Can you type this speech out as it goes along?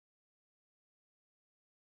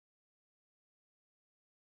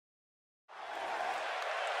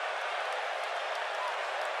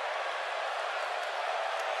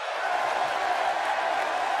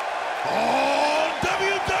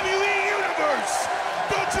worse.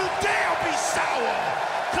 Don't you dare be sour.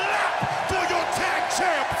 Clap for your tag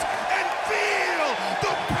champs and feel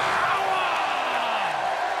the power.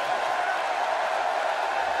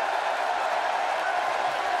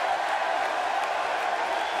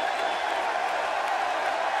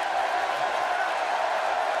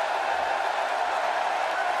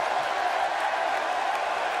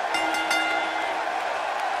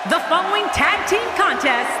 The following tag team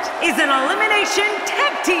contest is an elimination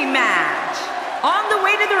tag team match. On the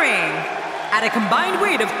way to the ring, at a combined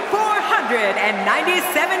weight of 497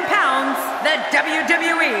 pounds, the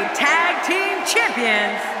WWE Tag Team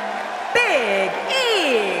Champions, Big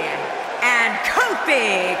E and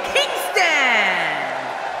Kofi Kingston,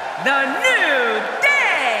 the New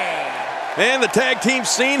Day. And the tag team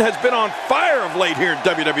scene has been on fire of late here in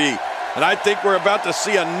WWE. And I think we're about to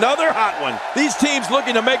see another hot one. These teams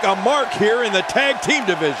looking to make a mark here in the tag team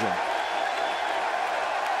division.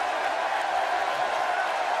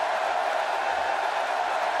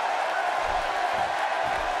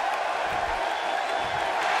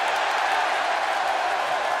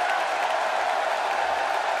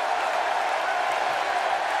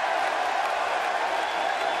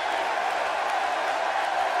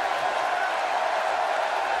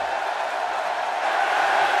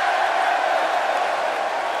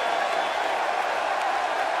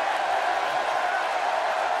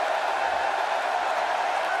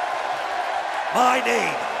 My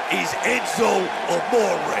name is Enzo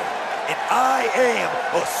Amore, and I am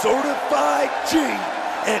a certified G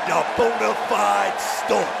and a bona fide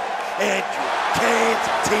star, and you can't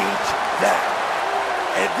teach that.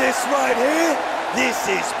 And this right here, this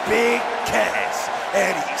is Big Cass,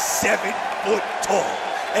 and he's 7 foot tall,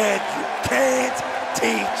 and you can't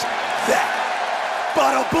teach that.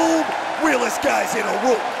 Bada boom, realest guys in a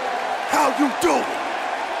room. How you doing?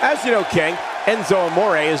 As you know, King, Enzo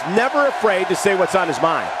Amore is never afraid to say what's on his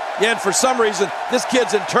mind. Yeah, and for some reason, this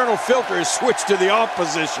kid's internal filter is switched to the off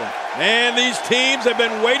position. And these teams have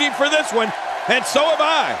been waiting for this one, and so have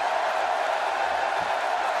I.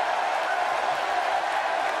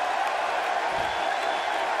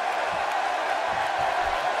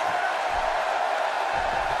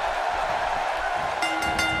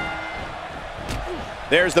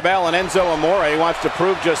 There's the bell, and Enzo Amore wants to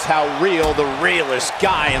prove just how real the realest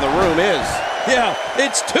guy in the room is. Yeah,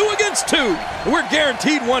 it's 2 against 2. We're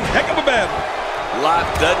guaranteed one heck of a battle. Life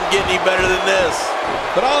doesn't get any better than this.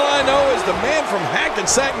 But all I know is the man from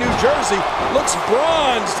Hackensack, New Jersey, looks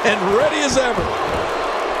bronzed and ready as ever.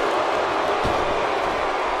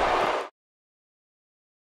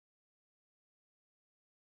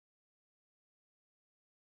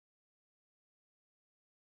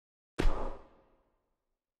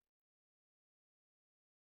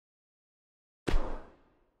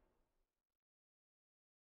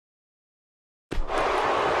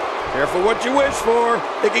 Careful what you wish for.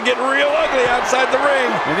 It can get real ugly outside the ring.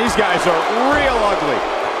 And these guys are real ugly.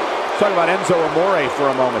 Let's talk about Enzo Amore for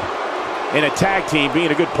a moment. In a tag team, being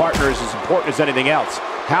a good partner is as important as anything else.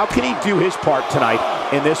 How can he do his part tonight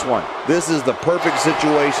in this one? This is the perfect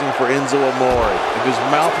situation for Enzo Amore. If his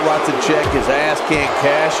mouth writes a check his ass can't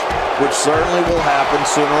cash, which certainly will happen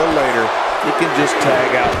sooner or later, he can just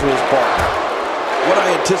tag out to his partner. What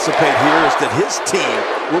I anticipate here is that his team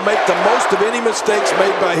will make the most of any mistakes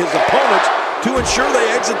made by his opponents to ensure they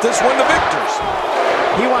exit this one the victors.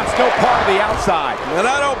 He wants no part of the outside. And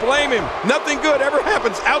I don't blame him. Nothing good ever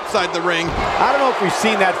happens outside the ring. I don't know if we've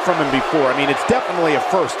seen that from him before. I mean, it's definitely a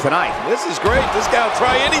first tonight. This is great. This guy will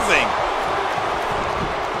try anything.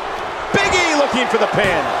 Big E looking for the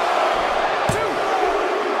pin.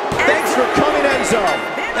 Thanks for coming, Enzo.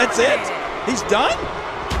 That's it? He's done?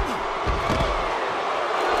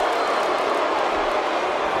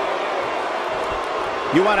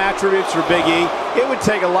 You want attributes for Big E? It would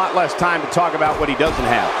take a lot less time to talk about what he doesn't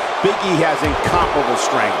have. Big E has incomparable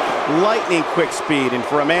strength, lightning quick speed, and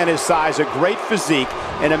for a man his size, a great physique,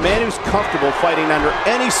 and a man who's comfortable fighting under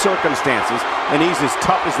any circumstances, and he's as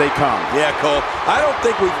tough as they come. Yeah, Cole, I don't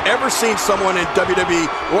think we've ever seen someone in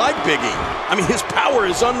WWE like Big E. I mean, his power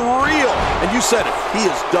is unreal, and you said it, he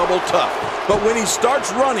is double tough. But when he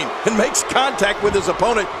starts running and makes contact with his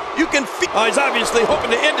opponent, you can feel he's obviously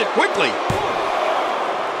hoping to end it quickly.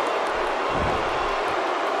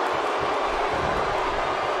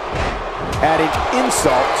 Adding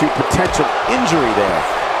insult to potential injury there.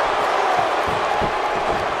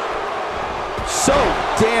 So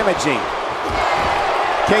damaging.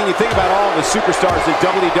 King, you think about all the superstars at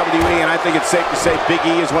WWE, and I think it's safe to say Big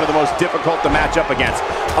E is one of the most difficult to match up against.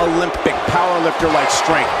 Olympic powerlifter-like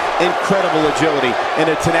strength, incredible agility, and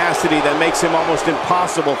a tenacity that makes him almost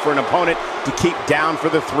impossible for an opponent to keep down for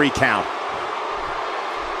the 3 count.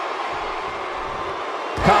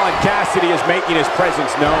 Colin Cassidy is making his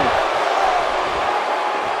presence known.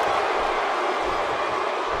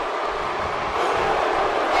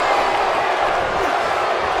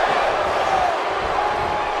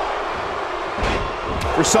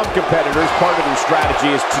 For some competitors, part of their strategy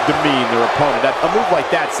is to demean their opponent. A move like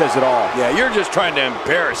that says it all. Yeah, you're just trying to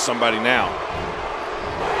embarrass somebody now.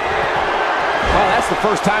 Well, that's the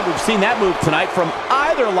first time we've seen that move tonight from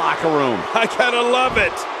either locker room. I gotta love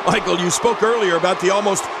it. Michael, you spoke earlier about the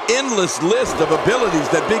almost endless list of abilities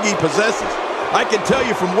that Big E possesses. I can tell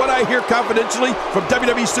you from what I hear confidentially from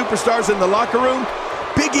WWE superstars in the locker room,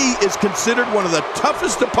 Big E is considered one of the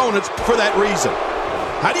toughest opponents for that reason.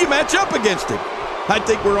 How do you match up against him? I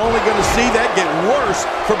think we're only going to see that get worse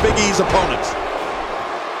for Big E's opponents.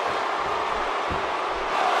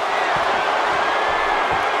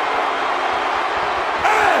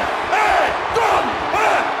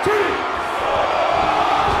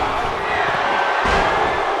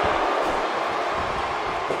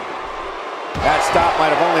 That stop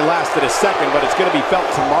might have only lasted a second, but it's going to be felt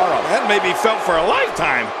tomorrow. That may be felt for a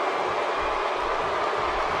lifetime.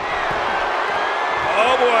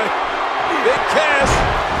 Oh, boy. Big Cass.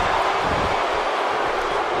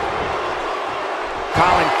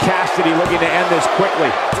 Colin Cassidy looking to end this quickly.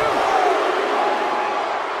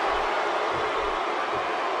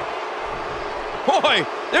 Boy,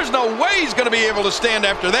 there's no way he's going to be able to stand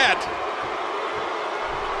after that.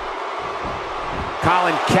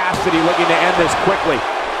 Colin Cassidy looking to end this quickly.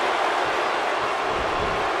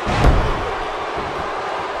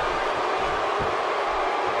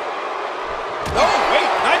 Oh, wait,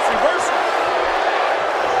 nice reversal.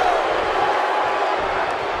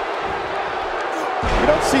 You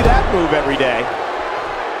don't see that move every day.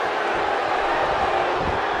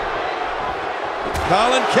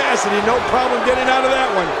 Colin Cassidy, no problem getting out of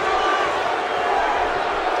that one.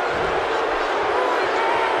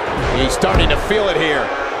 He's starting to feel it here.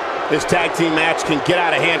 This tag team match can get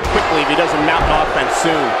out of hand quickly if he doesn't mount an offense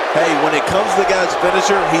soon. Hey, when it comes to the guy's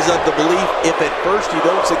finisher, he's of the belief if at first you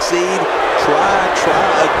don't succeed, try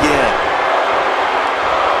again.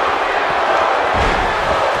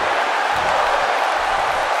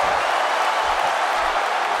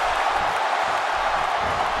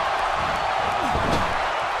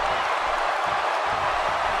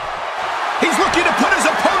 He's looking to put his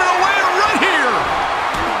opponent away right here.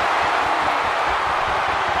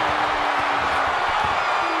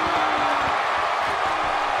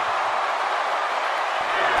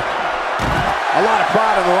 A lot of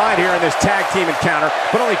pride on the line here in this tag team encounter,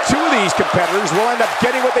 but only two of these competitors will end up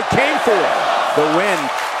getting what they came for, the win.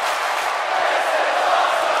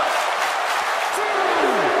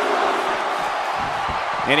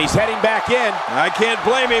 And he's heading back in. I can't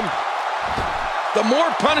blame him. The more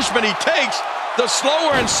punishment he takes, the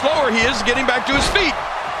slower and slower he is getting back to his feet.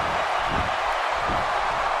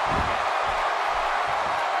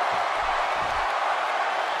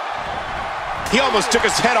 He almost took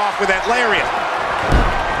his head off with that lariat.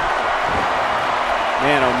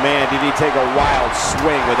 Man, oh man, did he take a wild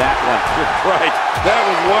swing with that one. Right, that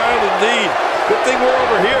was wild indeed. Good thing we're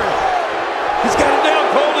over here. He's got it down,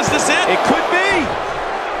 Cole. Is this it? It could be.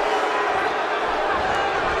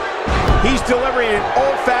 He's delivering an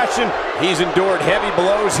old-fashioned. He's endured heavy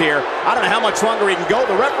blows here. I don't know how much longer he can go.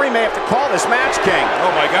 The referee may have to call this match, King.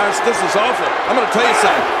 Oh my gosh, this is awful. I'm going to tell you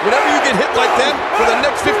something. Whenever you get hit like that, for the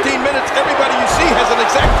next 15 minutes, everybody you see has an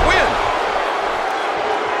exact win.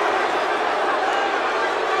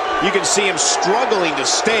 You can see him struggling to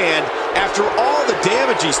stand after all the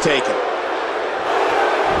damage he's taken.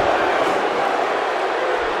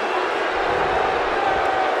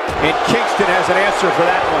 And Kingston has an answer for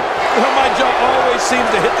that one. Well, my jaw always seems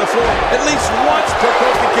to hit the floor at least once per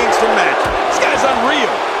Kofi Kingston match. This guy's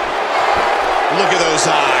unreal. Look at those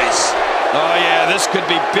eyes. Oh, yeah, this could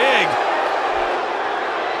be big.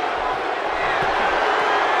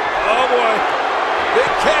 Oh, boy.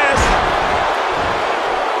 Big Cass.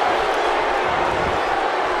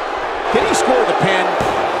 Can he score the pin?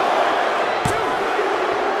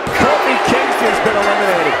 Kofi Kingston's been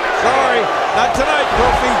eliminated. Sorry, not tonight,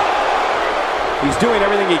 Kofi. He's doing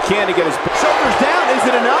everything he can to get his shoulders down. Is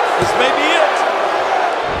it enough? This may be it.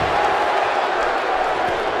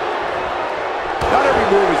 Not every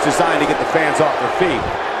move is designed to get the fans off their feet.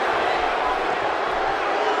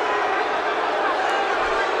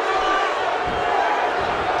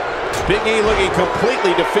 Big E looking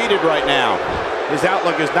completely defeated right now. His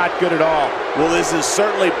outlook is not good at all. Well, this is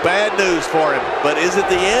certainly bad news for him, but is it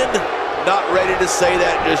the end? Not ready to say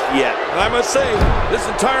that just yet. And I must say, this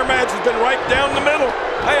entire match has been right down the middle.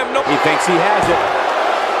 I have no... He thinks he has it.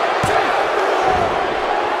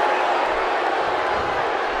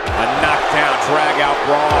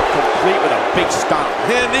 complete with a big stomp.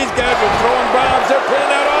 And these guys are throwing bombs. They're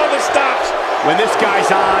pulling out all the stops. When this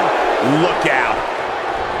guy's on, look out.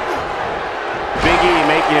 Big E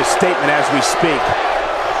making a statement as we speak.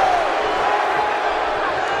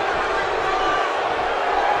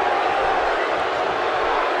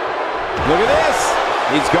 Look at this.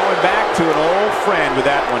 He's going back to an old friend with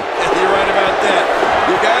that one. You're right about that.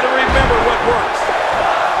 You got to remember what works.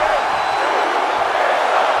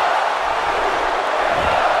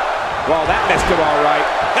 Well, that missed him all right.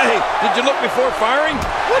 Hey, did you look before firing?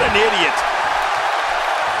 What an idiot.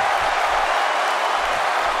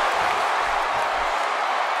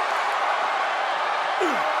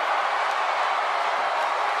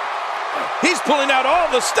 He's pulling out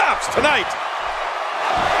all the stops tonight.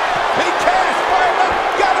 Big Cass fired up.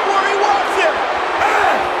 Got him where he wants him.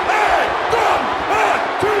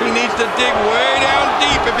 He needs to dig way down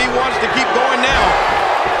deep if he wants to keep going now.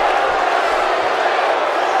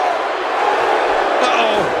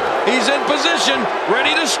 Uh-oh. He's in position,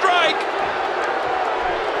 ready to strike.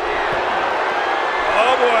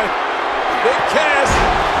 Oh, boy. Big Cass.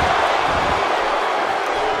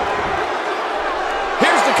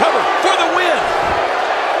 Here's the cover for the win.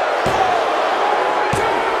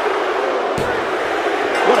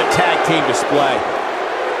 What a tag team display.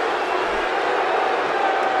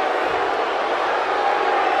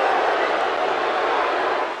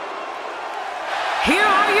 Here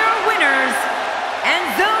are your winners,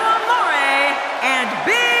 Enzo Amore and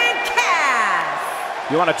Big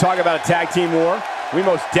Cass. You want to talk about a tag team war? We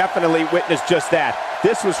most definitely witnessed just that.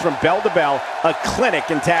 This was from bell to bell, a clinic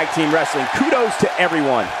in tag team wrestling. Kudos to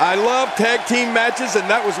everyone. I love tag team matches, and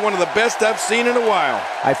that was one of the best I've seen in a while.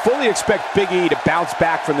 I fully expect Big E to bounce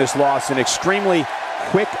back from this loss in extremely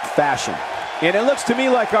quick fashion. And it looks to me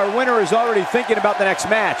like our winner is already thinking about the next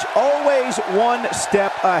match. Always one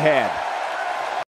step ahead.